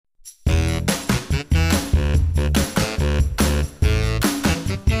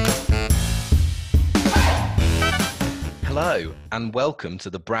Hello and welcome to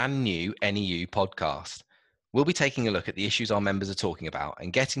the brand new NEU podcast. We'll be taking a look at the issues our members are talking about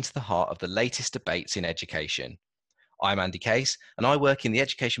and getting to the heart of the latest debates in education. I'm Andy Case and I work in the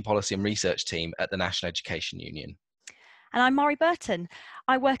Education Policy and Research team at the National Education Union. And I'm Mari Burton.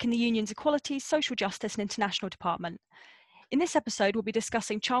 I work in the Union's Equality, Social Justice and International Department. In this episode, we'll be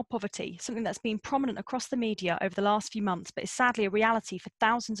discussing child poverty, something that's been prominent across the media over the last few months, but is sadly a reality for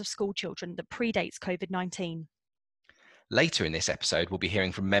thousands of school children that predates COVID-19. Later in this episode, we'll be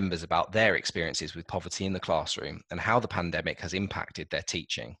hearing from members about their experiences with poverty in the classroom and how the pandemic has impacted their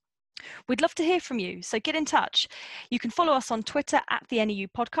teaching. We'd love to hear from you, so get in touch. You can follow us on Twitter at the NEU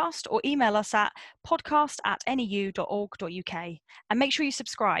Podcast or email us at podcast@neu.org.uk. And make sure you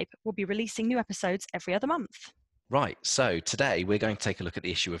subscribe. We'll be releasing new episodes every other month. Right, so today we're going to take a look at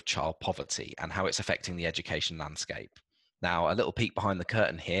the issue of child poverty and how it's affecting the education landscape. Now, a little peek behind the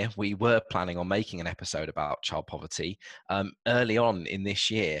curtain here, we were planning on making an episode about child poverty early on in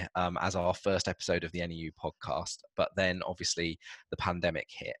this year as our first episode of the NEU podcast, but then obviously the pandemic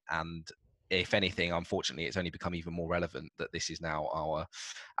hit, and if anything, unfortunately, it's only become even more relevant that this is now our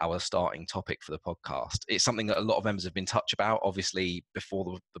starting topic for the podcast. It's something that a lot of members have been touched about, obviously,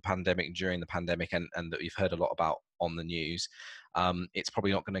 before the pandemic and during the pandemic, and that we've heard a lot about on the news. It's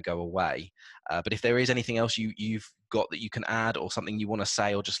probably not going to go away. But if there is anything else you've got that you can add, or something you want to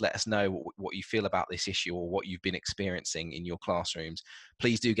say, or just let us know what you feel about this issue or what you've been experiencing in your classrooms,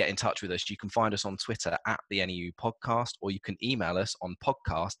 please do get in touch with us. You can find us on Twitter at the NEU Podcast, or you can email us on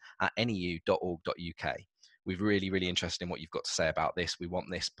podcast@neu.org.uk. We're really interested in what you've got to say about this. We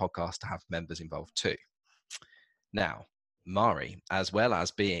want this podcast to have members involved too. Now, Mari, as well as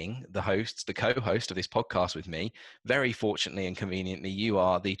being the co-host of this podcast with me, very fortunately and conveniently, you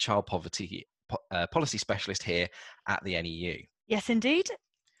are the child poverty policy specialist here at the NEU. Yes, indeed.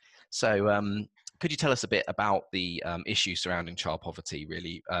 So could you tell us a bit about the issues surrounding child poverty,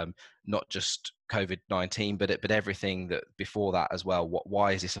 really, not just COVID-19, but everything that before that as well?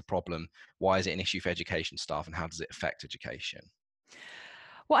 Why is this a problem? Why is it an issue for education staff, and how does it affect education?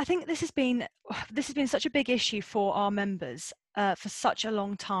 Well, I think this has been such a big issue for our members for such a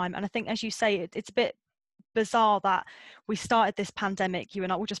long time. And I think, as you say, it's a bit bizarre that we started this pandemic, you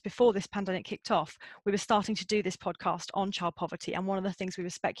and I, well, just before this pandemic kicked off, we were starting to do this podcast on child poverty. And one of the things we were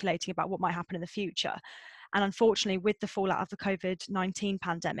speculating about what might happen in the future. And unfortunately, with the fallout of the COVID-19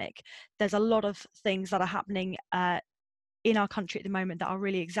 pandemic, there's a lot of things that are happening in our country at the moment that are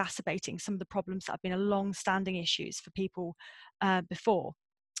really exacerbating some of the problems that have been a long-standing issues for people before.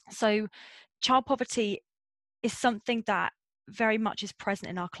 So child poverty is something that very much is present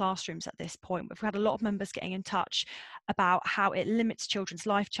in our classrooms at this point. We've had a lot of members getting in touch about how it limits children's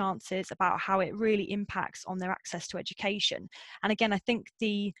life chances, about how it really impacts on their access to education. And again, I think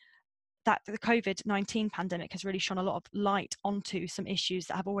the COVID-19 pandemic has really shone a lot of light onto some issues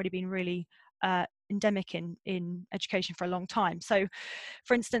that have already been really endemic in education for a long time. So,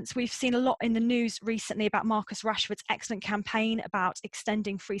 for instance, we've seen a lot in the news recently about Marcus Rashford's excellent campaign about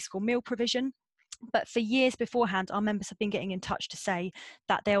extending free school meal provision. But for years beforehand, our members have been getting in touch to say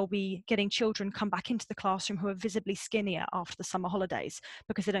that they'll be getting children come back into the classroom who are visibly skinnier after the summer holidays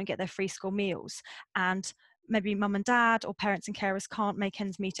because they don't get their free school meals. And maybe mum and dad or parents and carers can't make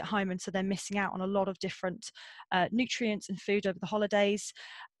ends meet at home, and so they're missing out on a lot of different nutrients and food over the holidays.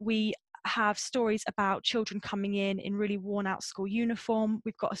 We have stories about children coming in really worn out school uniform.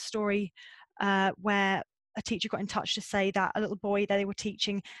 We've got a story where a teacher got in touch to say that a little boy that they were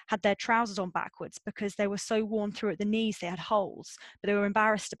teaching had their trousers on backwards because they were so worn through at the knees they had holes, but they were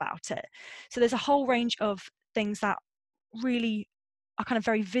embarrassed about it. So there's a whole range of things that really are kind of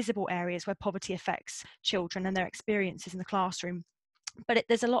very visible areas where poverty affects children and their experiences in the classroom. But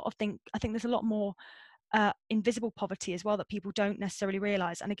there's a lot of things, I think there's a lot more invisible poverty as well that people don't necessarily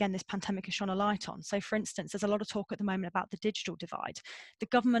realise. And again, this pandemic has shone a light on. So for instance, there's a lot of talk at the moment about the digital divide. The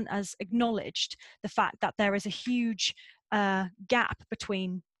government has acknowledged the fact that there is a huge gap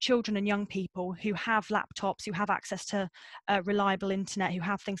between children and young people who have laptops, who have access to reliable internet, who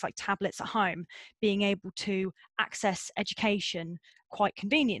have things like tablets at home, being able to access education quite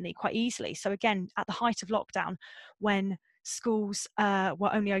conveniently, quite easily. So again, at the height of lockdown, when schools were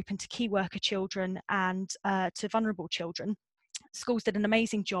only open to key worker children and to vulnerable children, schools did an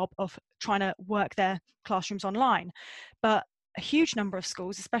amazing job of trying to work their classrooms online. But a huge number of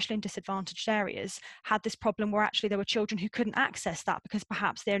schools, especially in disadvantaged areas, had this problem where actually there were children who couldn't access that because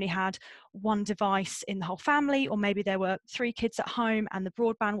perhaps they only had one device in the whole family, or maybe there were 3 kids at home and the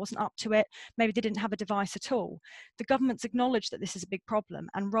broadband wasn't up to it. Maybe they didn't have a device at all. The government's acknowledged that this is a big problem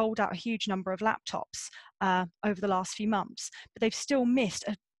and rolled out a huge number of laptops over the last few months, but they've still missed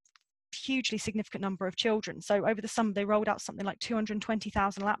hugely significant number of children. So over the summer, they rolled out something like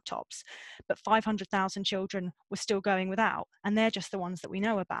 220,000 laptops, but 500,000 children were still going without, and they're just the ones that we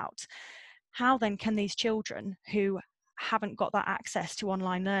know about. How then can these children who haven't got that access to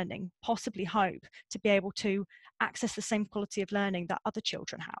online learning possibly hope to be able to access the same quality of learning that other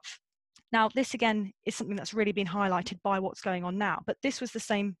children have? Now, this again is something that's really been highlighted by what's going on now, but this was the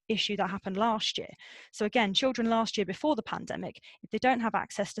same issue that happened last year. So again, children last year before the pandemic, if they don't have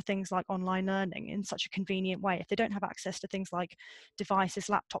access to things like online learning in such a convenient way, if they don't have access to things like devices,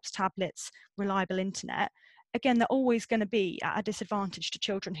 laptops, tablets, reliable internet, again, they're always going to be at a disadvantage to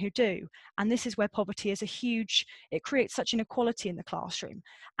children who do. And this is where poverty is it creates such inequality in the classroom.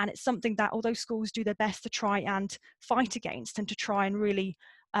 And it's something that although schools do their best to try and fight against and to try and really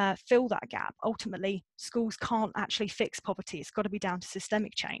fill that gap, ultimately schools can't actually fix poverty. It's got to be down to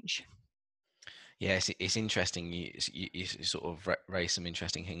systemic change. Yes, it's interesting. You sort of raise some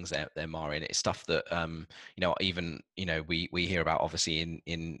interesting things there, Mari. And it's stuff that even we hear about obviously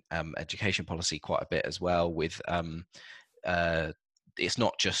in education policy quite a bit as well. With it's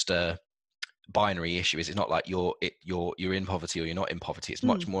not just a binary issue. It's not like you're in poverty or you're not in poverty. It's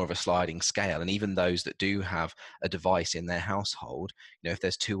much more of a sliding scale. And even those that do have a device in their household, if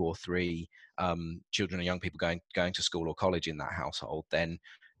there's 2 or 3 children or young people going to school or college in that household, then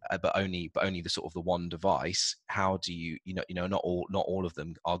but only the sort of the one device, how do not all of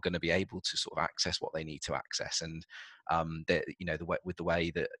them are going to be able to sort of access what they need to access. And with the way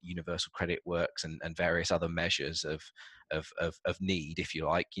that universal credit works and various other measures of need, if you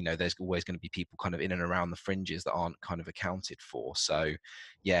like, there's always going to be people kind of in and around the fringes that aren't kind of accounted for. So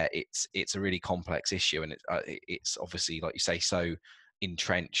yeah, it's a really complex issue, and it's obviously, like you say, so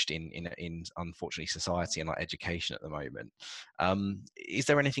entrenched in unfortunately society and like education at the moment. Is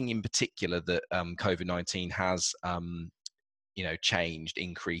there anything in particular that COVID-19 has changed,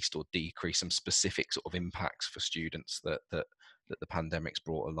 increased or decreased, some specific sort of impacts for students that the pandemic's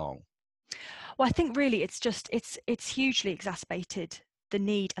brought along? Well, I think really it's hugely exacerbated the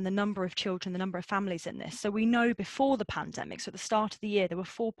need and the number of children, the number of families in this. So we know before the pandemic, so at the start of the year, there were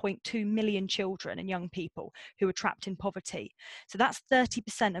 4.2 million children and young people who were trapped in poverty. So that's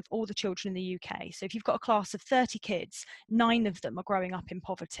 30% of all the children in the UK. So if you've got a class of 30 kids, 9 of them are growing up in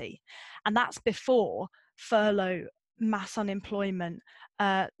poverty. And that's before furlough, mass unemployment,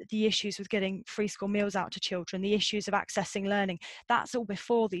 the issues with getting free school meals out to children, the issues of accessing learning. That's all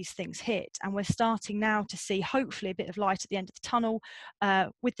before these things hit. And we're starting now to see hopefully a bit of light at the end of the tunnel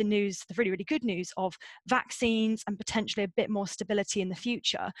with the news, the really, really good news of vaccines and potentially a bit more stability in the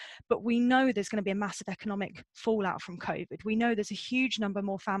future. But we know there's going to be a massive economic fallout from COVID. We know there's a huge number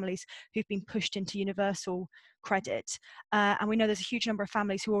more families who've been pushed into universal credit. And we know there's a huge number of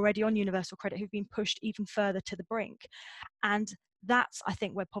families who are already on universal credit who've been pushed even further to the brink. And that's, I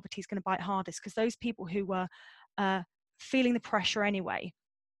think, where poverty is going to bite hardest, because those people who were feeling the pressure anyway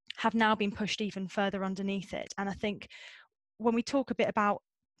have now been pushed even further underneath it. And I think when we talk a bit about,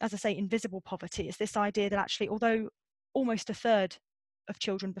 as I say, invisible poverty, it's this idea that actually, although almost a third of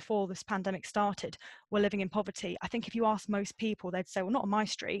children before this pandemic started were living in poverty, I think if you ask most people, they'd say, well, not on my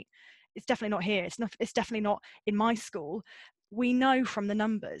street. It's definitely not here. It's definitely not in my school. We know from the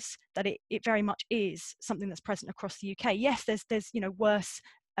numbers that it very much is something that's present across the UK. Yes, there's worse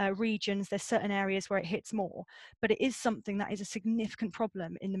regions, there's certain areas where it hits more, but it is something that is a significant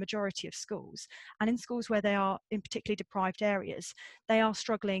problem in the majority of schools. And in schools where they are in particularly deprived areas, they are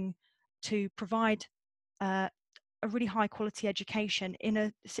struggling to provide a really high quality education in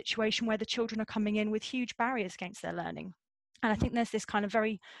a situation where the children are coming in with huge barriers against their learning. And I think there's this kind of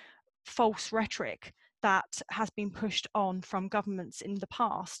very false rhetoric that has been pushed on from governments in the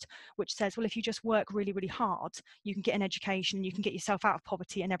past, which says, well, if you just work really, really hard, you can get an education, you can get yourself out of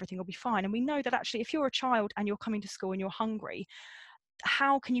poverty and everything will be fine. And we know that actually, if you're a child and you're coming to school and you're hungry,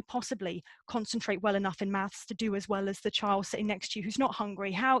 how can you possibly concentrate well enough in maths to do as well as the child sitting next to you who's not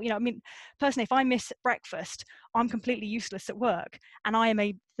hungry? Personally, if I miss breakfast, I'm completely useless at work, and I am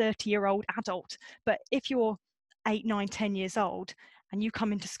a 30-year-old adult. But if you're 8, 9, 10 years old and you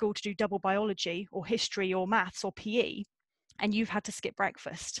come into school to do double biology or history or maths or PE, and you've had to skip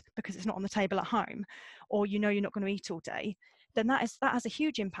breakfast because it's not on the table at home, or you're not going to eat all day, then that has a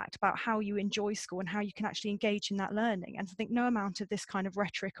huge impact about how you enjoy school and how you can actually engage in that learning. And I think no amount of this kind of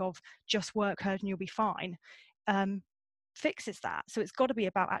rhetoric of just work hard and you'll be fine fixes that. So it's got to be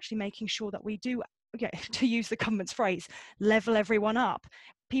about actually making sure that we do, to use the government's phrase, level everyone up.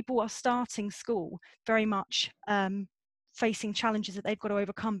 People are starting school very much facing challenges that they've got to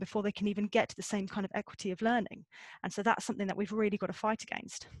overcome before they can even get to the same kind of equity of learning. And so that's something that we've really got to fight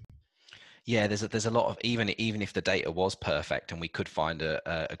against. Yeah, there's a lot of, even if the data was perfect and we could find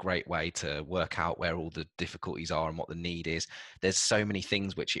a great way to work out where all the difficulties are and what the need is, there's so many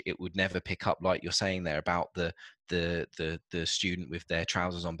things which it would never pick up, like you're saying there about the student with their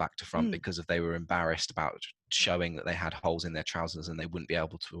trousers on back to front Mm, because of they were embarrassed about showing that they had holes in their trousers and they wouldn't be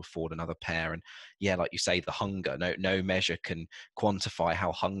able to afford another pair. And yeah, like you say, the hunger, no measure can quantify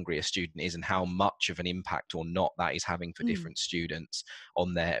how hungry a student is and how much of an impact or not that is having for mm. different students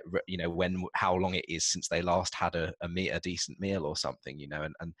on their, when, how long it is since they last had a decent meal or something,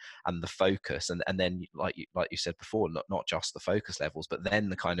 and the focus, and then like you said before, not just the focus levels, but then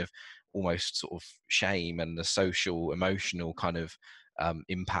the kind of almost sort of shame and the social emotional kind of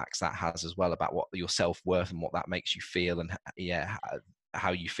impacts that has as well, about what your self-worth and what that makes you feel, and yeah,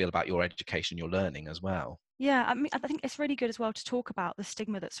 how you feel about your education, your learning as well. Yeah, I mean, I think it's really good as well to talk about the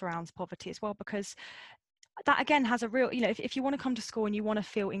stigma that surrounds poverty as well, because that again has a real, if you want to come to school and you want to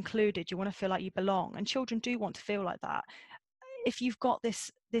feel included, you want to feel like you belong, and children do want to feel like that. If you've got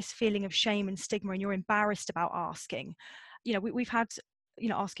this feeling of shame and stigma and you're embarrassed about asking, we've had,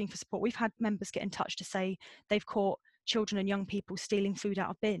 asking for support, we've had members get in touch to say they've caught children and young people stealing food out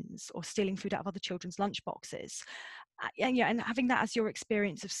of bins or stealing food out of other children's lunch boxes. And having that as your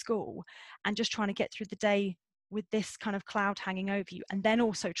experience of school and just trying to get through the day with this kind of cloud hanging over you, and then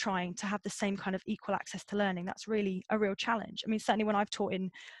also trying to have the same kind of equal access to learning, that's really a real challenge. I mean, certainly when I've taught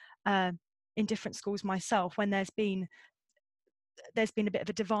uh, in different schools myself, when there's been a bit of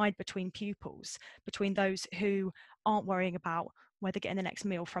a divide between pupils, between those who aren't worrying about where they're getting the next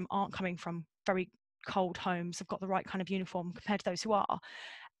meal from, aren't coming from very cold homes, have got the right kind of uniform, compared to those who are.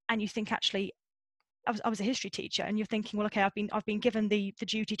 And you think, actually, I was a history teacher, and you're thinking, well, okay, I've been given the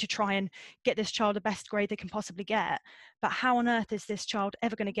duty to try and get this child the best grade they can possibly get, but how on earth is this child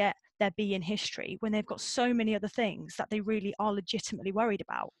ever going to get their B in history when they've got so many other things that they really are legitimately worried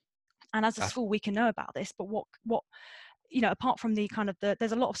about? And as a I school, we can know about this, but what apart from the kind of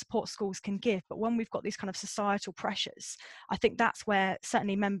there's a lot of support schools can give, but when we've got these kind of societal pressures, I think that's where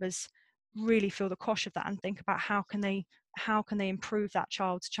certainly members really feel the cosh of that and think about how can they improve that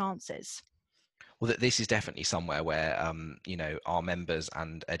child's chances. Well, this is definitely somewhere where our members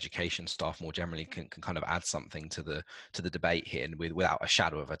and education staff more generally can kind of add something to the debate here, and without a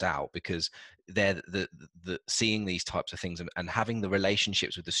shadow of a doubt, because they're the seeing these types of things, and having the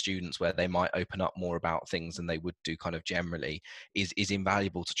relationships with the students where they might open up more about things than they would do kind of generally is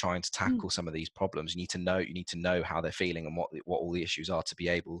invaluable to trying to Mm, tackle some of these problems. You need to know how they're feeling and what all the issues are to be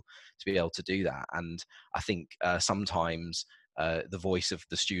able to do that. And I think sometimes the voice of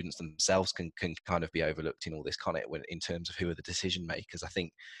the students themselves can kind of be overlooked in all this kind of, in terms of who are the decision makers. I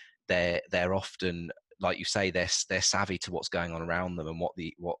think they're often, like you say, they're savvy to what's going on around them and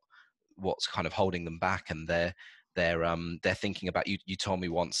what's kind of holding them back, and they're thinking about you. You told me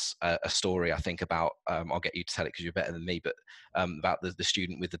once a story, I think, about I'll get you to tell it because you're better than me, but about the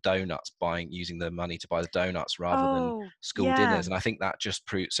student with the donuts, using the money to buy the donuts rather than oh school yeah. dinners. And I think that just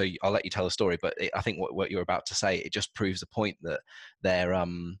proves, so I'll let you tell the story, but I think what you're about to say, it just proves the point that they're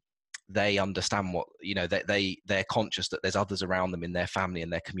they understand what, they're conscious that there's others around them in their family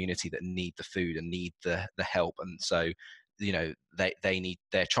and their community that need the food and need the help. And so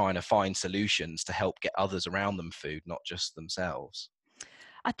they're trying to find solutions to help get others around them food, not just themselves.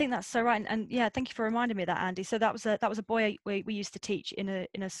 I think that's so right, and yeah, thank you for reminding me of that, Andy. So that was a boy we used to teach in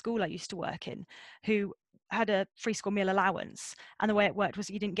a school I used to work in, who had a free school meal allowance, and the way it worked was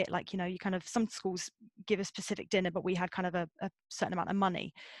you didn't get, like, you kind of, some schools give a specific dinner, but we had kind of a certain amount of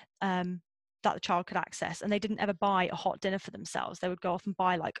money um, that the child could access, and they didn't ever buy a hot dinner for themselves. They would go off and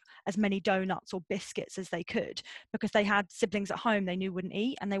buy like as many donuts or biscuits as they could, because they had siblings at home they knew wouldn't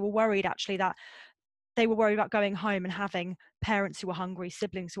eat, and they were worried actually that they were worried about going home and having parents who were hungry,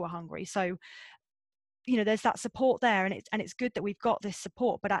 siblings who were hungry. So, there's that support there, and it's good that we've got this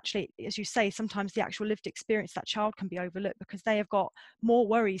support. But actually, as you say, sometimes the actual lived experience of that child can be overlooked, because they have got more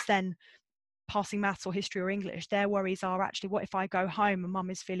worries than passing maths or history or English. Their worries are actually, what if I go home and mum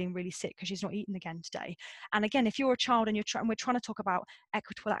is feeling really sick because she's not eaten again today? And again, if you're a child and we're trying to talk about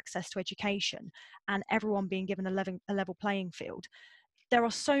equitable access to education and everyone being given a level playing field, there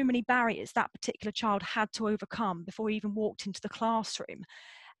are so many barriers that particular child had to overcome before he even walked into the classroom.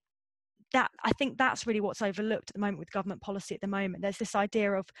 That, I think, that's really what's overlooked at the moment with government policy at the moment. There's this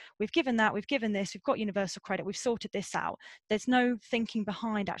idea of, we've given that, we've given this, we've got universal credit, we've sorted this out. There's no thinking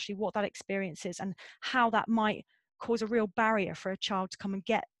behind actually what that experience is and how that might cause a real barrier for a child to come and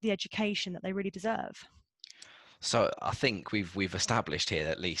get the education that they really deserve. So I think we've established here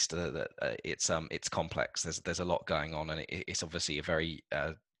at least that it's complex. There's a lot going on, and it's obviously a very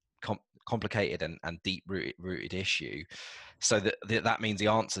complicated and deep rooted issue. So that means the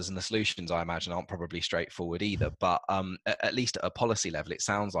answers and the solutions, I imagine, aren't probably straightforward either. But at least at a policy level, it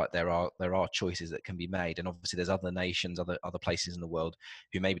sounds like there are choices that can be made. And obviously, there's other nations, other places in the world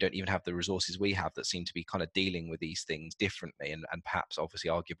who maybe don't even have the resources we have, that seem to be kind of dealing with these things differently, and perhaps obviously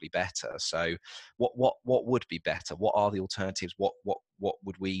arguably better. So what would be better? What are the alternatives? What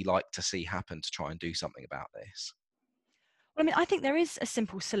would we like to see happen to try and do something about this? Well, I mean, I think there is a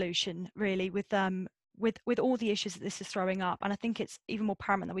simple solution, really, with all the issues that this is throwing up, and I think it's even more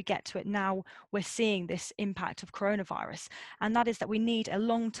paramount that we get to it now. We're seeing this impact of coronavirus, and that is that we need a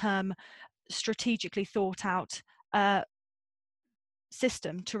long-term, strategically thought out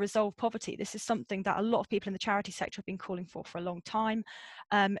system to resolve poverty. This is something that a lot of people in the charity sector have been calling for a long time.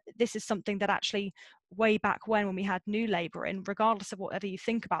 This is something that actually, way back when we had New Labour in, regardless of whatever you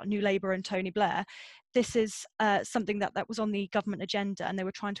think about New Labour and Tony Blair, this is something that was on the government agenda, and they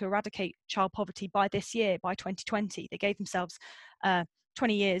were trying to eradicate child poverty by this year, by 2020. They gave themselves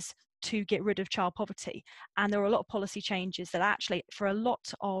 20 years to get rid of child poverty. And there were a lot of policy changes that actually, for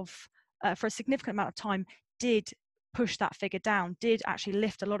a significant amount of time, did push that figure down, did actually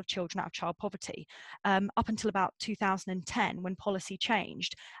lift a lot of children out of child poverty, up until about 2010, when policy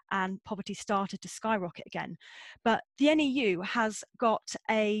changed and poverty started to skyrocket again. But the NEU has got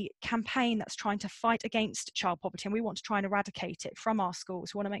a campaign that's trying to fight against child poverty, and we want to try and eradicate it from our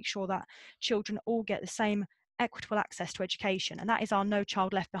schools. We want to make sure that children all get the same equitable access to education, and that is our No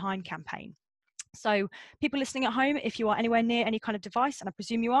Child Left Behind campaign. So people listening at home, if you are anywhere near any kind of device, and I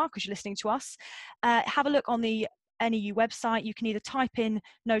presume you are because you're listening to us, have a look on the NEU website. You can either type in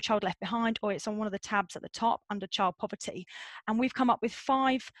No Child Left Behind, or it's on one of the tabs at the top under child poverty. And we've come up with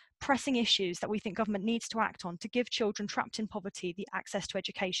 5 pressing issues that we think government needs to act on to give children trapped in poverty the access to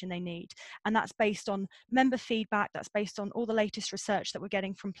education they need. And that's based on member feedback, that's based on all the latest research that we're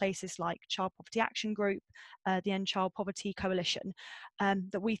getting from places like Child Poverty Action Group, the End Child Poverty Coalition,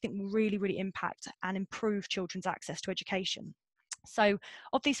 that we think will really, really impact and improve children's access to education. So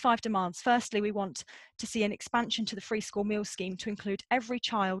of these 5 demands, firstly, we want to see an expansion to the free school meal scheme to include every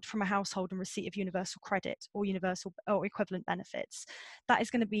child from a household in receipt of universal credit or universal or equivalent benefits. That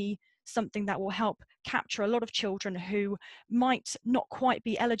is going to be something that will help capture a lot of children who might not quite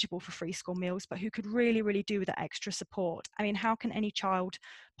be eligible for free school meals, but who could really, really do with that extra support. I mean, how can any child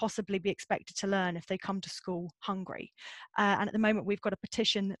possibly be expected to learn if they come to school hungry? And at the moment, we've got a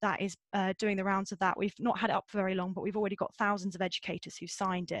petition that is doing the rounds of that. We've not had it up for very long, but we've already got thousands of educators who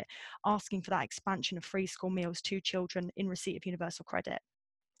signed it, asking for that expansion of free school meals to children in receipt of universal credit.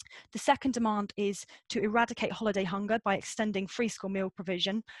 The second demand is to eradicate holiday hunger by extending free school meal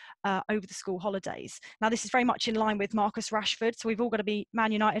provision over the school holidays. Now, this is very much in line with Marcus Rashford, so we've all got to be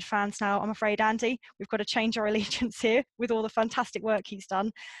Man United fans now, I'm afraid, Andy. We've got to change our allegiance here with all the fantastic work he's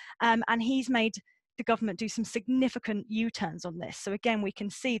done. And he's made the government do some significant U-turns on this. So again, we can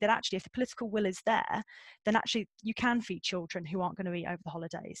see that actually if the political will is there, then actually you can feed children who aren't going to eat over the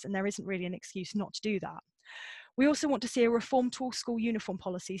holidays, and there isn't really an excuse not to do that. We also want to see a reform to all school uniform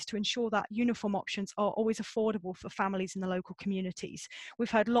policies to ensure that uniform options are always affordable for families in the local communities.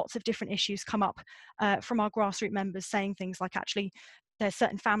 We've heard lots of different issues come up from our grassroots members saying things like, actually, there's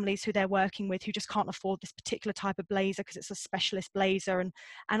certain families who they're working with who just can't afford this particular type of blazer because it's a specialist blazer,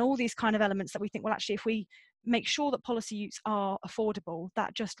 and all these kind of elements that we think, well, actually, if we make sure that policies are affordable,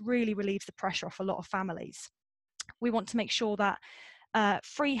 that just really relieves the pressure off a lot of families. We want to make sure that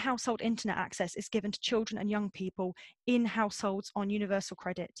free household internet access is given to children and young people in households on universal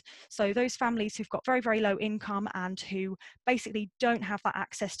credit. So those families who've got very, very low income and who basically don't have that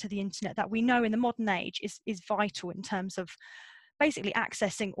access to the internet that we know in the modern age is vital in terms of basically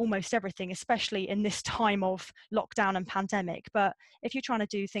accessing almost everything, especially in this time of lockdown and pandemic. But if you're trying to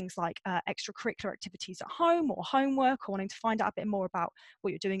do things like extracurricular activities at home or homework, or wanting to find out a bit more about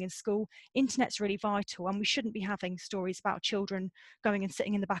what you're doing in school, internet's really vital, and we shouldn't be having stories about children going and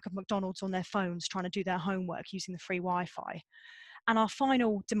sitting in the back of McDonald's on their phones trying to do their homework using the free Wi-Fi. And our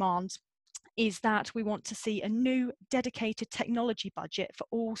final demand is that we want to see a new dedicated technology budget for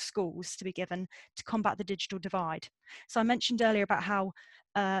all schools to be given to combat the digital divide. So I mentioned earlier about how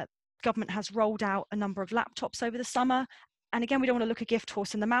government has rolled out a number of laptops over the summer. And again, we don't want to look a gift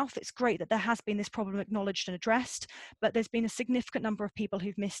horse in the mouth. It's great that there has been this problem acknowledged and addressed, but there's been a significant number of people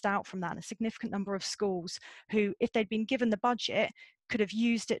who've missed out from that, and a significant number of schools who, if they'd been given the budget, could have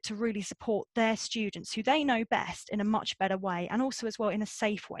used it to really support their students who they know best in a much better way, and also as well in a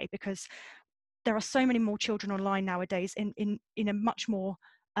safe way, because there are so many more children online nowadays in a much more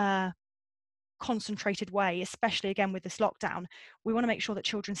concentrated way, especially again with this lockdown. We want to make sure that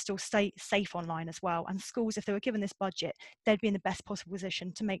children still stay safe online as well. And schools, if they were given this budget, they'd be in the best possible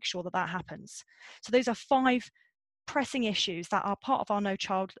position to make sure that that happens. So those are 5 pressing issues that are part of our No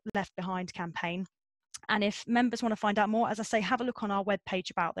Child Left Behind campaign. And if members want to find out more, as I say, have a look on our webpage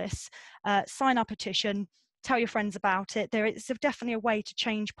about this, sign our petition, tell your friends about it. There is definitely a way to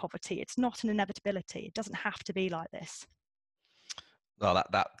change poverty. It's not an inevitability. It doesn't have to be like this. Well,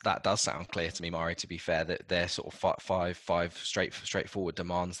 that does sound clear to me, Mari. To be fair, that they're sort of five straightforward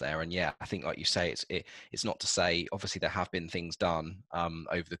demands there, and yeah, I think like you say, it's not to say obviously there have been things done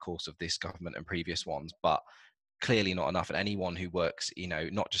over the course of this government and previous ones, but clearly not enough. And anyone who works,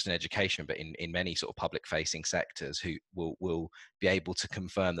 not just in education, but in many sort of public facing sectors, who will be able to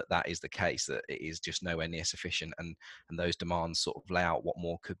confirm that that is the case, that it is just nowhere near sufficient, and those demands sort of lay out what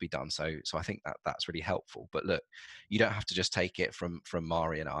more could be done. So I think that's really helpful. But look, you don't have to just take it from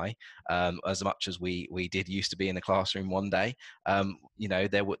Mari and I. As much as we did used to be in the classroom one day,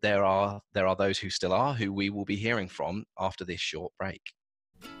 there are those who still are, who we will be hearing from after this short break.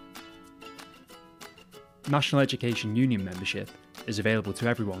 National Education Union membership is available to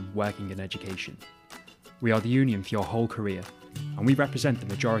everyone working in education. We are the union for your whole career, and we represent the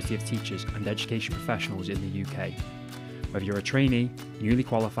majority of teachers and education professionals in the UK. Whether you're a trainee, newly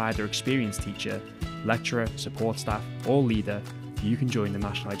qualified or experienced teacher, lecturer, support staff or leader, you can join the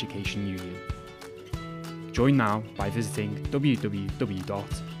National Education Union. Join now by visiting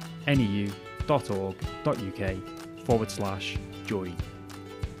www.neu.org.uk/join.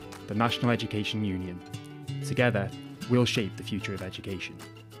 The National Education Union. Together, we'll shape the future of education.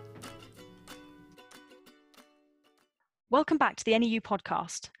 Welcome back to the NEU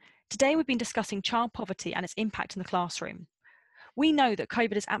podcast. Today we've been discussing child poverty and its impact in the classroom. We know that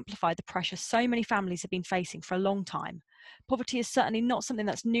COVID has amplified the pressure so many families have been facing for a long time. Poverty is certainly not something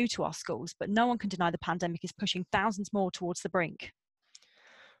that's new to our schools, but no one can deny the pandemic is pushing thousands more towards the brink.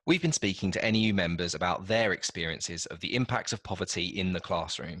 We've been speaking to NEU members about their experiences of the impacts of poverty in the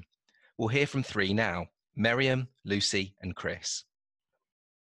classroom. We'll hear from 3 now: Miriam, Lucy and Chris.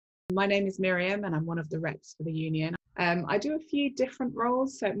 My name is Miriam and I'm one of the reps for the union. I do a few different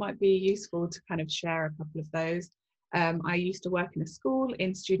roles, so it might be useful to kind of share a couple of those. I used to work in a school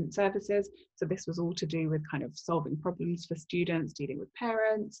in student services, so this was all to do with kind of solving problems for students, dealing with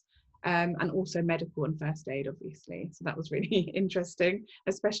parents, and also medical and first aid, obviously. So that was really interesting,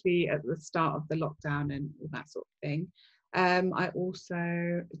 especially at the start of the lockdown and all that sort of thing. I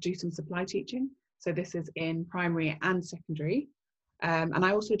also do some supply teaching. So this is in primary and secondary. And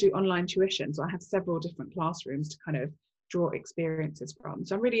I also do online tuition. So I have several different classrooms to kind of draw experiences from.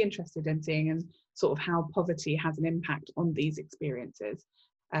 So I'm really interested in seeing and sort of how poverty has an impact on these experiences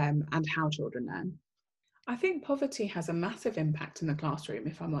and how children learn. I think poverty has a massive impact in the classroom,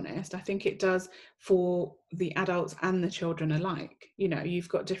 if I'm honest. I think it does for the adults and the children alike. You've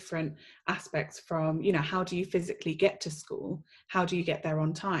got different aspects from, how do you physically get to school? How do you get there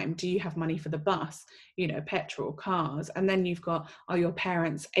on time? Do you have money for the bus? Petrol, cars. And then you've got, are your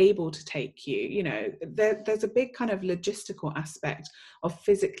parents able to take you? There's a big kind of logistical aspect of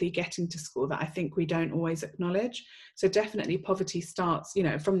physically getting to school that I think we don't always acknowledge. So definitely poverty starts,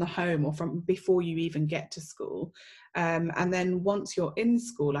 from the home or from before you even get to school. And then once you're in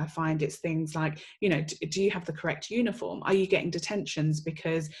school, I find it's things like, do you have the correct uniform? Are you getting detentions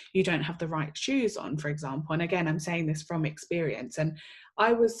because you don't have the right shoes on, for example? And again, I'm saying this from experience. And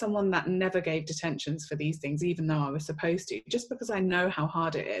I was someone that never gave detentions for these things, even though I was supposed to, just because I know how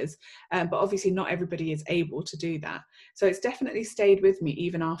hard it is. But obviously not everybody is able to do that. So it's definitely stayed with me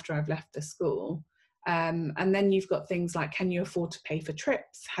even after I've left the school. And then you've got things like, can you afford to pay for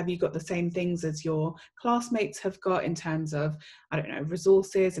trips? Have you got the same things as your classmates have got in terms of,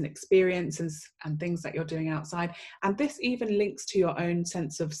 resources and experiences and things that you're doing outside? And this even links to your own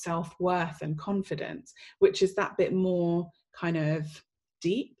sense of self-worth and confidence, which is that bit more kind of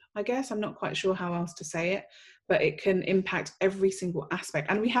deep, I guess. I'm not quite sure how else to say it, but it can impact every single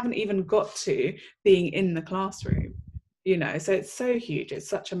aspect. And we haven't even got to being in the classroom, so it's so huge. It's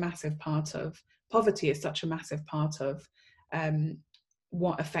such a massive part of poverty is such a massive part of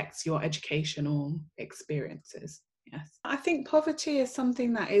what affects your educational experiences. Yes, I think poverty is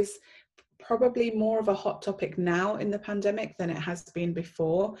something that is probably more of a hot topic now in the pandemic than it has been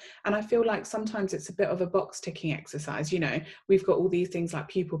before. And I feel like sometimes it's a bit of a box ticking exercise. We've got all these things like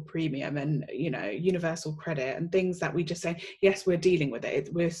pupil premium and, universal credit and things that we just say, yes, we're dealing with it,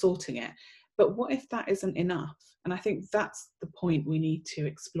 we're sorting it. But what if that isn't enough? And I think that's the point we need to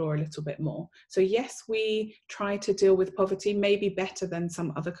explore a little bit more. So yes, we try to deal with poverty maybe better than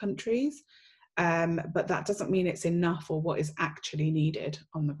some other countries, but that doesn't mean it's enough or what is actually needed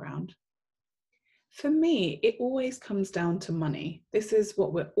on the ground. For me, it always comes down to money. This is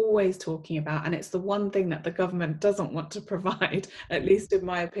what we're always talking about, and it's the one thing that the government doesn't want to provide, at least in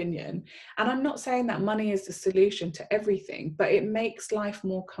my opinion. And I'm not saying that money is the solution to everything, but it makes life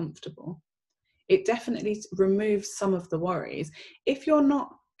more comfortable. It definitely removes some of the worries. If you're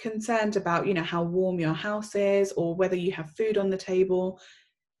not concerned about, how warm your house is or whether you have food on the table,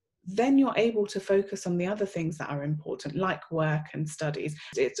 then you're able to focus on the other things that are important, like work and studies.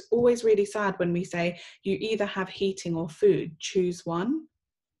 It's always really sad when we say you either have heating or food, choose one.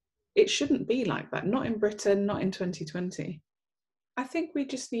 It shouldn't be like that, not in Britain, not in 2020. I think we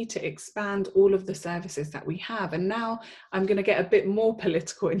just need to expand all of the services that we have. And now I'm going to get a bit more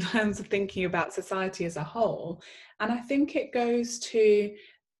political in terms of thinking about society as a whole. And I think it goes to,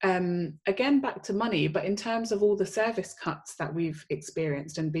 again, back to money, but in terms of all the service cuts that we've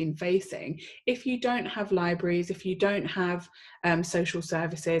experienced and been facing, if you don't have libraries, if you don't have social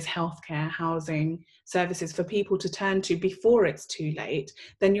services, healthcare, housing, services for people to turn to before it's too late,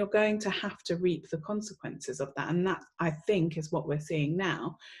 then you're going to have to reap the consequences of that. And that, I think, is what we're seeing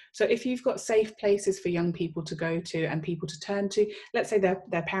now. So if you've got safe places for young people to go to and people to turn to, let's say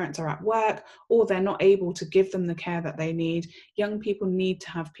their parents are at work or they're not able to give them the care that they need, young people need to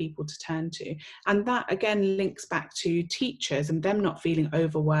have people to turn to. And that again links back to teachers and them not feeling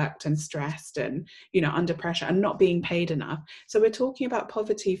overworked and stressed and, under pressure and not being paid enough. So we're talking about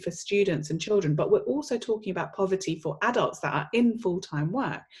poverty for students and children, but we're also talking about poverty for adults that are in full-time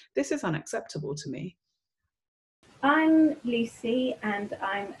work. This is unacceptable to me. I'm Lucy and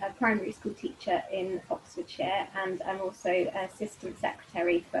I'm a primary school teacher in Oxfordshire, and I'm also Assistant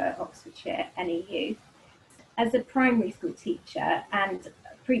Secretary for Oxfordshire NEU. As a primary school teacher, and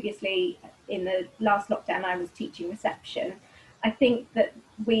previously in the last lockdown I was teaching reception, I think that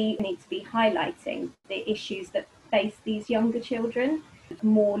we need to be highlighting the issues that face these younger children,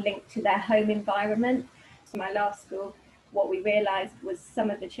 more linked to their home environment. So my last school, what we realised was some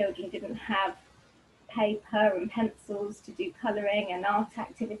of the children didn't have paper and pencils to do colouring and art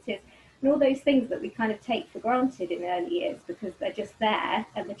activities and all those things that we kind of take for granted in early years because they're just there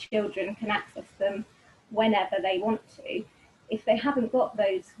and the children can access them whenever they want to. If they haven't got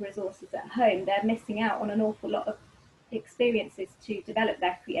those resources at home, they're missing out on an awful lot of experiences to develop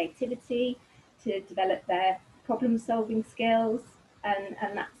their creativity, to develop their problem solving skills,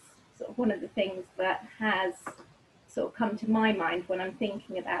 and that's sort of one of the things that has sort of come to my mind when I'm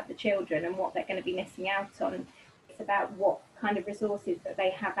thinking about the children and what they're going to be missing out on. It's about what kind of resources that they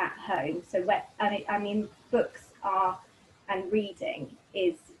have at home. So books are, and reading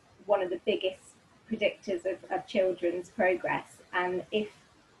is one of the biggest predictors of children's progress. And if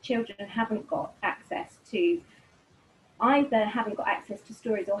children haven't got access to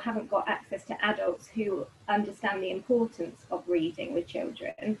stories or haven't got access to adults who understand the importance of reading with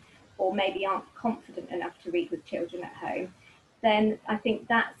children, or maybe aren't confident enough to read with children at home, then I think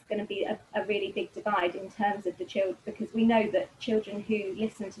that's going to be a really big divide in terms of the children, because we know that children who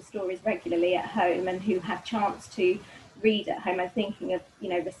listen to stories regularly at home and who have chance to read at home, I'm thinking of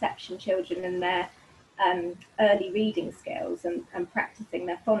reception children and their early reading skills and practicing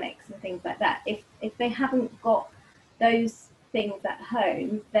their phonics and things like that. If they haven't got those things at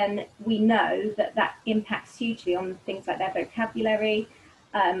home, then we know that impacts hugely on things like their vocabulary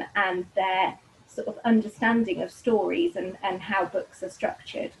and their sort of understanding of stories and how books are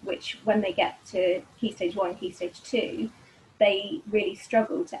structured, which when they get to Key Stage 1, Key Stage 2, they really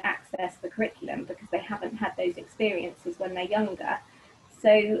struggle to access the curriculum because they haven't had those experiences when they're younger.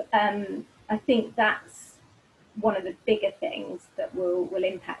 So I think that's one of the bigger things that will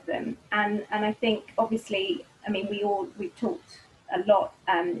impact them. And I think obviously, we've talked a lot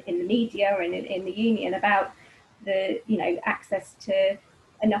in the media and in the union about the access to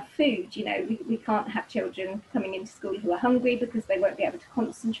enough food. We can't have children coming into school who are hungry because they won't be able to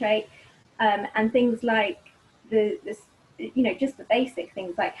concentrate, and things like just the basic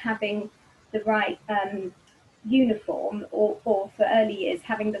things like having the right uniform, or for early years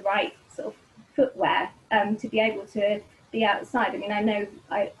having the right sort of footwear to be able to be outside. I know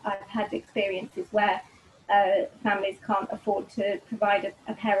I've had experiences where families can't afford to provide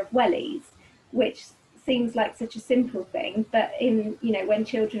a pair of wellies, which seems like such a simple thing, but when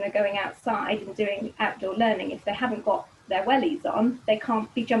children are going outside and doing outdoor learning, if they haven't got their wellies on, they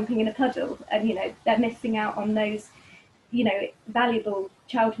can't be jumping in a puddle, and they're missing out on those valuable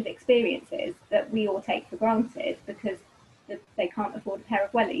childhood experiences that we all take for granted because they can't afford a pair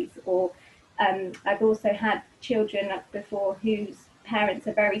of wellies. Or I've also had children before whose parents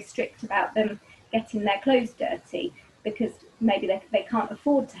are very strict about them getting their clothes dirty because maybe they can't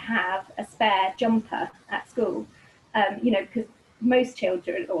afford to have a spare jumper at school, because most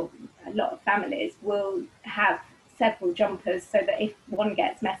children, or a lot of families will have several jumpers so that if one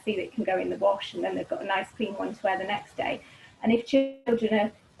gets messy, it can go in the wash, and then they've got a nice clean one to wear the next day. And if children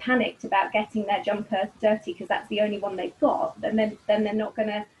are panicked about getting their jumper dirty because that's the only one they've got, then they're not going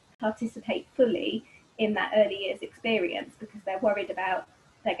to participate fully in that early years experience, because they're worried about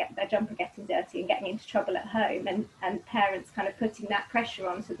their jumper getting dirty and getting into trouble at home, and parents kind of putting that pressure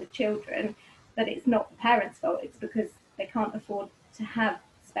onto the children that it's not the parents' fault, it's because they can't afford to have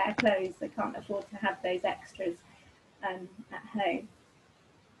spare clothes, they can't afford to have those extras at home.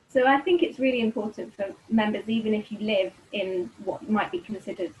 So I think it's really important for members, even if you live in what might be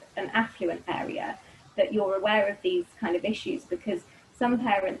considered an affluent area, that you're aware of these kind of issues, because some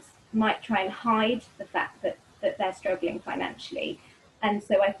parents might try and hide the fact that they're struggling financially. And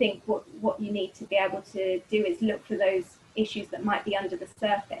so I think what you need to be able to do is look for those issues that might be under the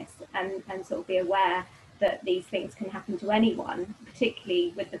surface, and sort of be aware that these things can happen to anyone,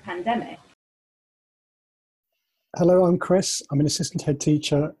 particularly with the pandemic. Hello, I'm Chris. I'm an assistant head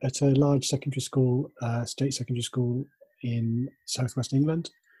teacher at a large secondary school, state secondary school in southwest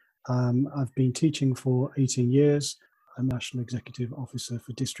England. I've been teaching for 18 years. I'm National Executive Officer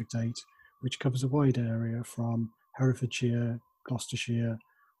for District 8, which covers a wide area from Herefordshire, Gloucestershire,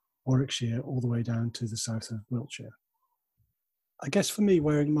 Warwickshire, all the way down to the south of Wiltshire. I guess for me,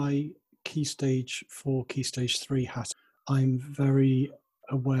 wearing my Key Stage 4, Key Stage 3 hat, I'm very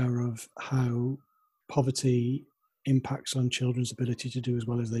aware of how poverty impacts on children's ability to do as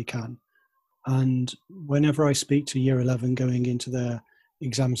well as they can. And whenever I speak to Year 11 going into their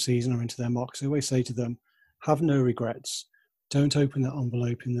exam season or into their mocks, I always say to them, have no regrets. Don't open that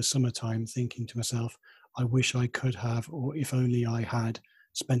envelope in the summertime thinking to myself, I wish I could have, or if only I had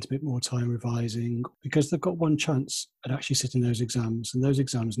spent a bit more time revising, because they've got one chance at actually sitting those exams, and those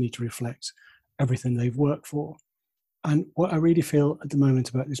exams need to reflect everything they've worked for. And what I really feel at the moment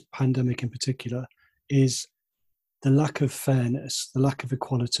about this pandemic in particular is the lack of fairness, the lack of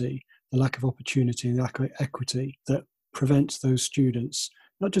equality, the lack of opportunity and the lack of equity that prevents those students,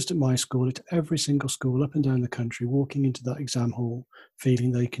 not just at my school, at every single school up and down the country, walking into that exam hall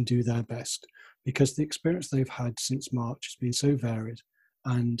feeling they can do their best, because the experience they've had since March has been so varied,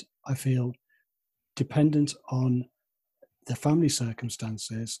 and I feel dependent on the family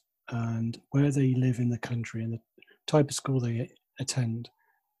circumstances and where they live in the country and the type of school they attend,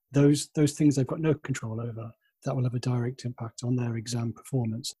 those things they've got no control over, that will have a direct impact on their exam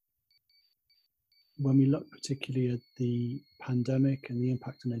performance. When we look particularly at the pandemic and the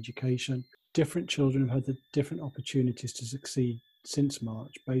impact on education, different children have had the different opportunities to succeed since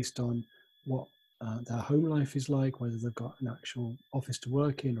March based on what their home life is like, whether they've got an actual office to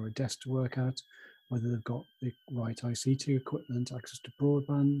work in or a desk to work at, whether they've got the right ICT equipment, access to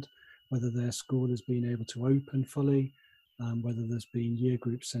broadband, whether their school has been able to open fully, whether there's been year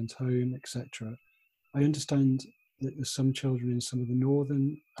groups sent home, etc. I understand that there's some children in some of the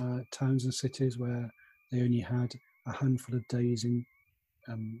northern towns and cities where they only had a handful of days in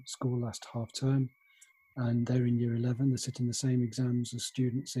school last half term, and they're in year 11, they're sitting the same exams as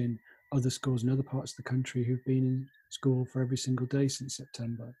students in other schools in other parts of the country who've been in school for every single day since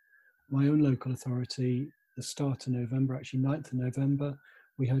September. My own local authority, the start of November, actually 9th of November,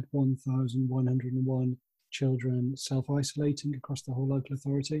 we had 1,101 children self-isolating across the whole local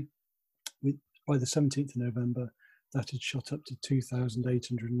authority. By the 17th of November, that had shot up to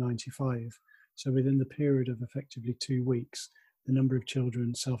 2,895. So within the period of effectively 2 weeks, the number of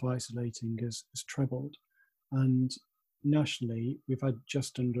children self-isolating has trebled. And nationally, we've had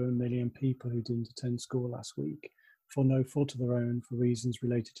just under 1 million people who didn't attend school last week for no fault of their own, for reasons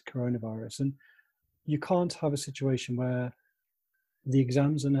related to coronavirus. And you can't have a situation where the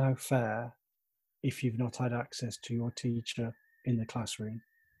exams are now fair if you've not had access to your teacher in the classroom.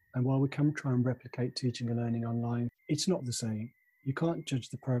 And while we can try and replicate teaching and learning online, it's not the same. You can't judge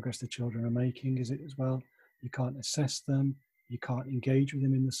the progress the children are making, is it as well? You can't assess them. You can't engage with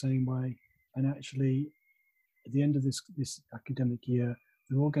them in the same way. And actually, at the end of this academic year,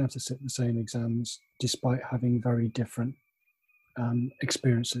 they're all going to have to sit the same exams, despite having very different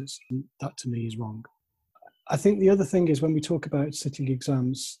experiences. And that to me is wrong. I think the other thing is when we talk about sitting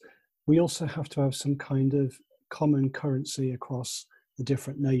exams, we also have to have some kind of common currency across the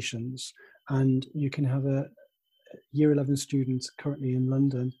different nations. And you can have a year 11 students currently in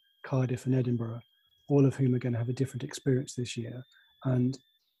London, Cardiff and Edinburgh, all of whom are going to have a different experience this year. And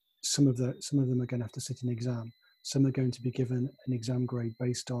some of them are going to have to sit an exam. Some are going to be given an exam grade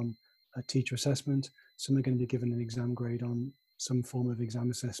based on a teacher assessment. Some are going to be given an exam grade on some form of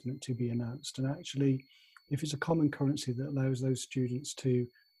exam assessment to be announced. And actually, if it's a common currency that allows those students to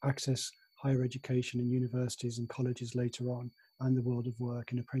access higher education in universities and colleges later on and the world of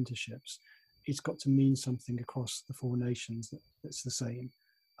work and apprenticeships, it's got to mean something across the 4 nations that's the same.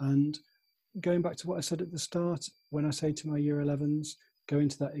 And going back to what I said at the start, when I say to my year 11s, go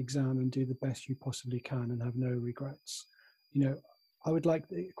into that exam and do the best you possibly can and have no regrets. You know, I would like,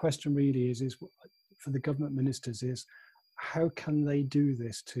 the question really is for the government ministers is, how can they do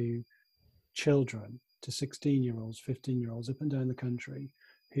this to children, to 16-year-olds, 15-year-olds up and down the country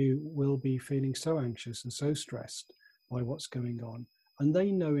who will be feeling so anxious and so stressed by what's going on? And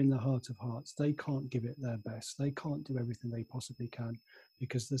they know in their heart of hearts, they can't give it their best. They can't do everything they possibly can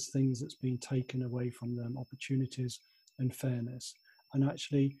because there's things that's being taken away from them, opportunities and fairness. And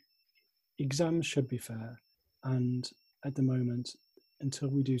actually, exams should be fair. And at the moment, until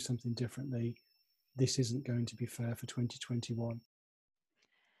we do something differently, this isn't going to be fair for 2021.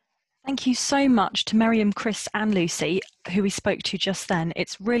 Thank you so much to Miriam, Chris and Lucy, who we spoke to just then.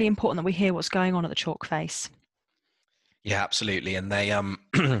 It's really important that we hear what's going on at the Chalk Face. Yeah, absolutely, and they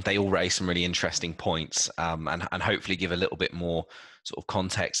they all raise some really interesting points, and hopefully give a little bit more sort of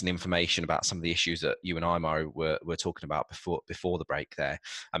context and information about some of the issues that you and I, Mari, were talking about before the break there.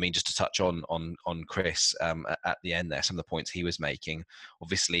 I mean, just to touch on Chris at the end there, some of the points he was making.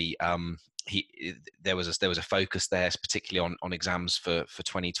 Obviously, there was a focus there, particularly on exams for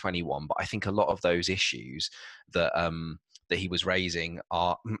 2021. But I think a lot of those issues that he was raising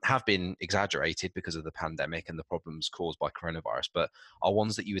have been exaggerated because of the pandemic and the problems caused by coronavirus, but are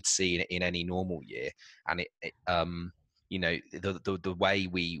ones that you would see in any normal year. And you know, the way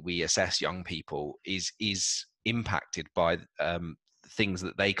we assess young people is impacted by things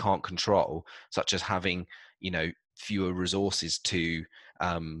that they can't control, such as having, you know, fewer resources to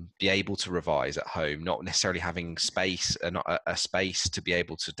be able to revise at home, not necessarily having space, a space to be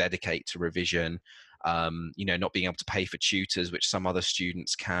able to dedicate to revision, you know, not being able to pay for tutors, which some other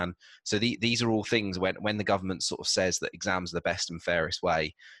students can. So these are all things when the government sort of says that exams are the best and fairest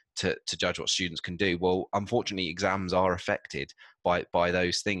way to judge what students can do. Well, unfortunately, exams are affected by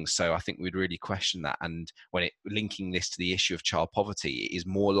those things. So I think we'd really question that. And when linking this to the issue of child poverty, it is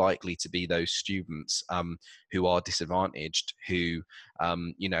more likely to be those students who are disadvantaged, who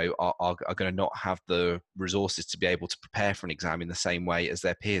you know, are going to not have the resources to be able to prepare for an exam in the same way as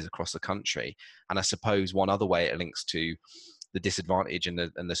their peers across the country. And I suppose one other way it links to the disadvantage and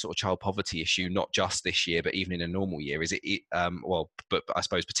the sort of child poverty issue, not just this year, but even in a normal year, is but I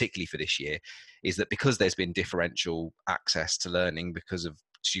suppose particularly for this year, is that because there's been differential access to learning because of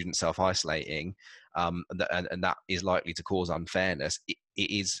students self-isolating, and that is likely to cause unfairness. It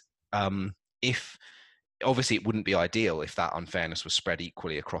is, if obviously it wouldn't be ideal if that unfairness was spread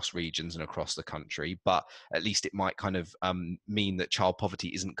equally across regions and across the country, but at least it might kind of mean that child poverty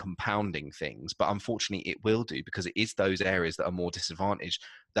isn't compounding things. But unfortunately it will do, because it is those areas that are more disadvantaged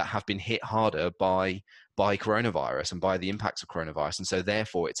that have been hit harder by coronavirus and by the impacts of coronavirus. And so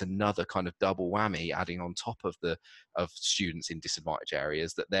therefore it's another kind of double whammy adding on top of students in disadvantaged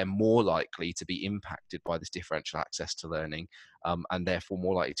areas, that they're more likely to be impacted by this differential access to learning, and therefore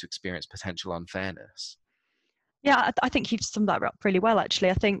more likely to experience potential unfairness. Yeah, I think you've summed that up really well, actually.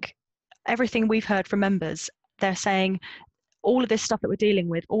 I think everything we've heard from members, they're saying all of this stuff that we're dealing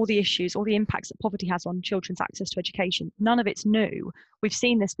with, all the issues, all the impacts that poverty has on children's access to education, none of it's new. We've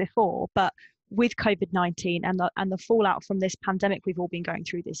seen this before, but with COVID-19 and the fallout from this pandemic we've all been going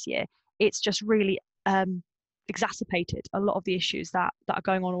through this year, it's just really exacerbated a lot of the issues that are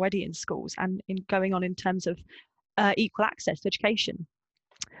going on already in schools and going on in terms of equal access to education.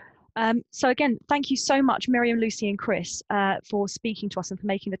 So again, thank you so much, Miriam, Lucy and Chris, for speaking to us and for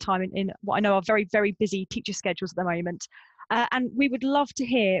making the time in what I know are very, very busy teacher schedules at the moment. And we would love to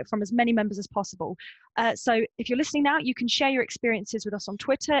hear from as many members as possible. So if you're listening now, you can share your experiences with us on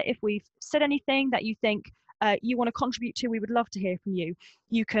Twitter. If we've said anything that you think you want to contribute to, we would love to hear from you.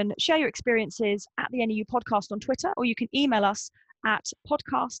 You can share your experiences at the NEU podcast on Twitter, or you can email us at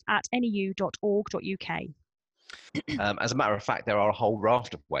podcast@neu.org.uk. As a matter of fact, there are a whole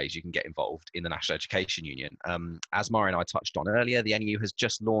raft of ways you can get involved in the National Education Union. As Mari and I touched on earlier, the NEU has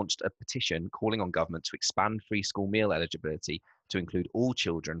just launched a petition calling on government to expand free school meal eligibility to include all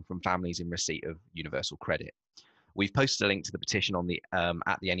children from families in receipt of universal credit. We've posted a link to the petition on the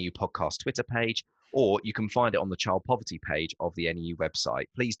at the NEU podcast Twitter page, or you can find it on the child poverty page of the NEU website.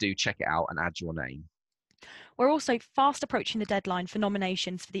 Please do check it out and add your name. We're also fast approaching the deadline for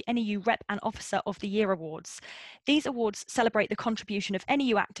nominations for the NEU Rep and Officer of the Year Awards. These awards celebrate the contribution of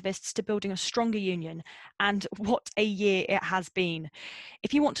NEU activists to building a stronger union, and what a year it has been.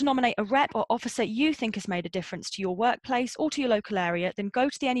 If you want to nominate a rep or officer you think has made a difference to your workplace or to your local area, then go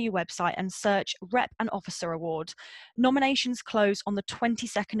to the NEU website and search Rep and Officer Award. Nominations close on the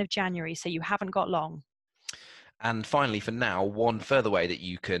 22nd of January, so you haven't got long. And finally, for now, one further way that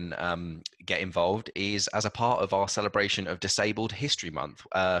you can get involved is as a part of our celebration of Disabled History Month,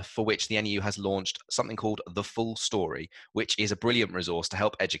 for which the NEU has launched something called The Full Story, which is a brilliant resource to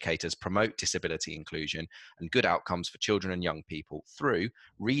help educators promote disability inclusion and good outcomes for children and young people through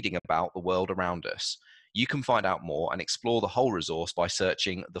reading about the world around us. You can find out more and explore the whole resource by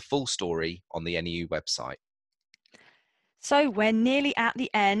searching The Full Story on the NEU website. So we're nearly at the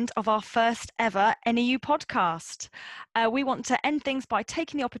end of our first ever NEU podcast. We want to end things by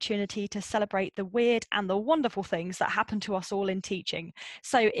taking the opportunity to celebrate the weird and the wonderful things that happen to us all in teaching.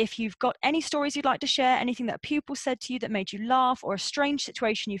 So if you've got any stories you'd like to share, anything that a pupil said to you that made you laugh, or a strange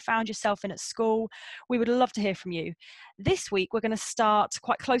situation you found yourself in at school, we would love to hear from you. This week, we're going to start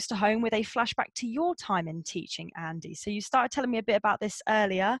quite close to home with a flashback to your time in teaching, Andy. So you started telling me a bit about this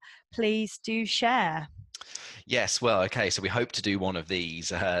earlier. Please do share. Yes, well, okay, so we hope to do one of these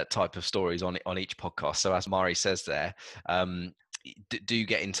type of stories on each podcast. So as Mari says there, do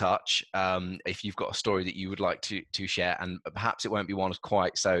get in touch if you've got a story that you would like to share, and perhaps it won't be one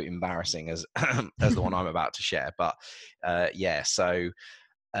quite so embarrassing as as the one I'm about to share. But yeah, so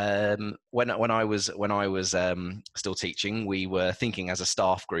when I was still teaching, we were thinking as a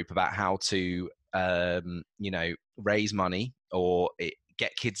staff group about how to raise money or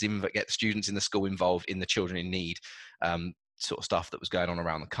get students in the school involved in the children in need sort of stuff that was going on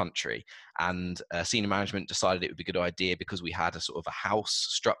around the country. And senior management decided it would be a good idea, because we had a sort of a house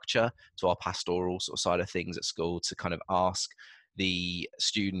structure to our pastoral sort of side of things at school, to kind of ask the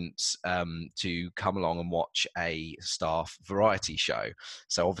students to come along and watch a staff variety show.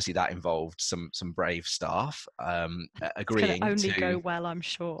 So obviously that involved some brave staff agreeing to only to go well, I'm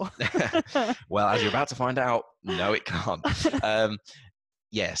sure. Well, as you're about to find out, no, it can't.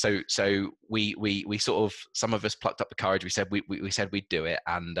 Yeah, so we sort of, some of us plucked up the courage. We said we'd do it,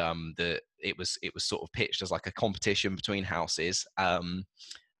 and it was sort of pitched as like a competition between houses, and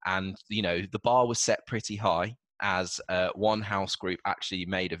the bar was set pretty high, as one house group actually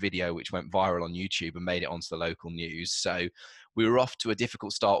made a video which went viral on YouTube and made it onto the local news. So we were off to a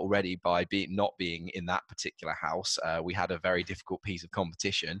difficult start already by not being in that particular house. We had a very difficult piece of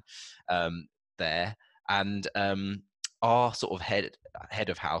competition there, and our sort of head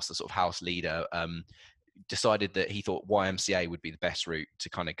of house, the sort of house leader, decided that he thought YMCA would be the best route to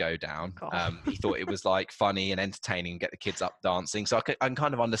kind of go down. He thought it was like funny and entertaining and get the kids up dancing. So I can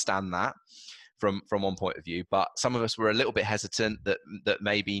kind of understand that from one point of view, but some of us were a little bit hesitant that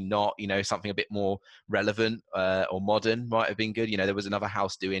maybe not, something a bit more relevant or modern might have been good. There was another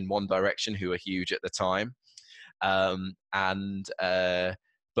house doing One Direction, who were huge at the time.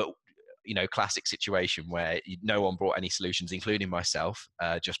 But classic situation where no one brought any solutions, including myself,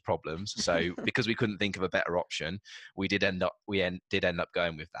 just problems. So because we couldn't think of a better option, we did end up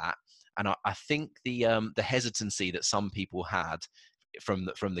going with that. And I think the hesitancy that some people had from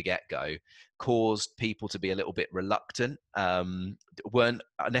the get-go caused people to be a little bit reluctant, weren't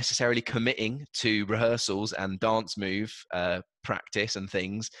necessarily committing to rehearsals and dance move practice and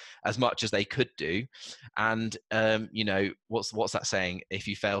things as much as they could do. And what's that saying? If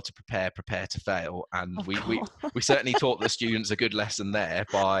you fail to prepare to fail. And we certainly taught the students a good lesson there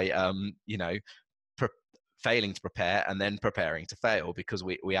by failing to prepare and then preparing to fail, because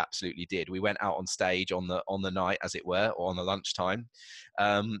we absolutely did. We went out on stage on the night, as it were, or on the lunchtime,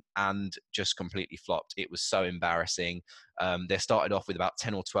 and just completely flopped. It was so embarrassing. There started off with about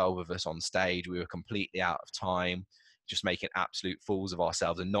 10 or 12 of us on stage. We were completely out of time, just making absolute fools of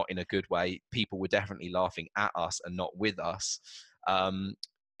ourselves, and not in a good way. People were definitely laughing at us and not with us.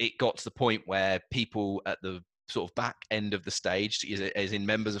 It got to the point where people at the sort of back end of the stage, as in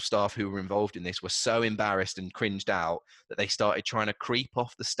members of staff who were involved in this, were so embarrassed and cringed out that they started trying to creep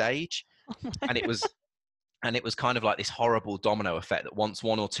off the stage. And it was kind of like this horrible domino effect, that once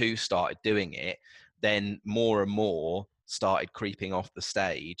one or two started doing it, then more and more started creeping off the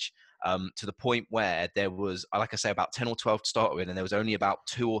stage, to the point where there was, like I say, about 10 or 12 to start with, and there was only about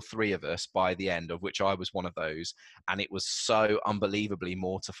 2 or 3 of us by the end, of which I was one of those. And it was so unbelievably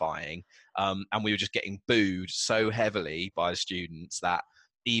mortifying. And we were just getting booed so heavily by the students that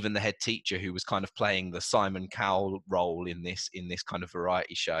even the head teacher, who was kind of playing the Simon Cowell role in this kind of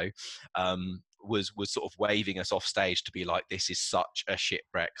variety show, was sort of waving us off stage to be like, this is such a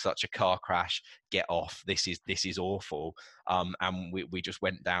shipwreck, such a car crash, get off, this is awful. And we just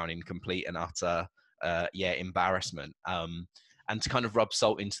went down in complete and utter embarrassment. And to kind of rub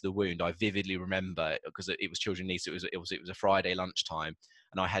salt into the wound, I vividly remember, because it was children needs, it was a Friday lunchtime,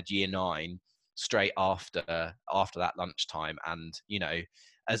 and I had year 9 straight after that lunchtime. And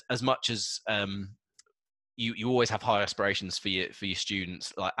as much as you always have high aspirations for your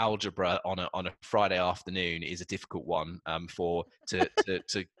students. Like algebra on a Friday afternoon is a difficult one to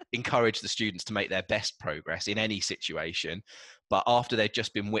encourage the students to make their best progress in any situation. But after they've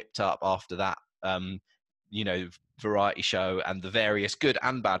just been whipped up after that, variety show and the various good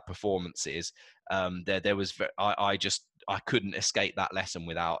and bad performances, I couldn't escape that lesson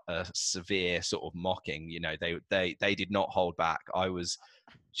without a severe sort of mocking. They did not hold back. It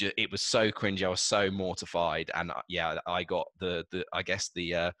was so cringy. I was so mortified, and I got the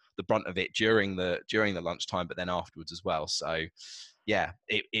brunt of it during the lunchtime, but then afterwards as well. So yeah,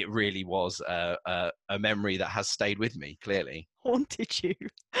 it really was a memory that has stayed with me, clearly. Haunted you.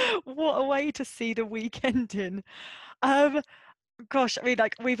 What a way to see the weekend in. Gosh, I mean,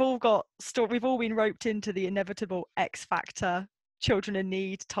 like, we've all been roped into the inevitable X Factor, children in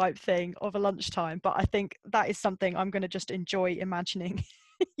need type thing of a lunchtime, but I think that is something I'm going to just enjoy imagining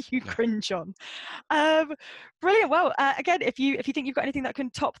you cringe on. Brilliant. Well, again, if you think you've got anything that can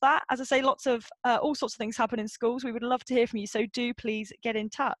top that, as I say, lots of all sorts of things happen in schools. We would love to hear from you, so do please get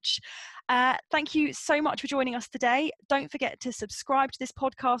in touch. Thank you so much for joining us today. Don't forget to subscribe to this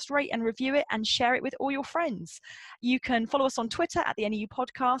podcast, rate and review it, and share it with all your friends. You can follow us on Twitter at the NEU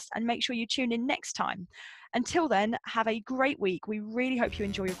Podcast, and make sure you tune in next time. Until then, have a great week. We really hope you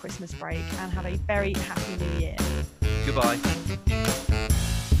enjoy your Christmas break and have a very happy New Year. Goodbye.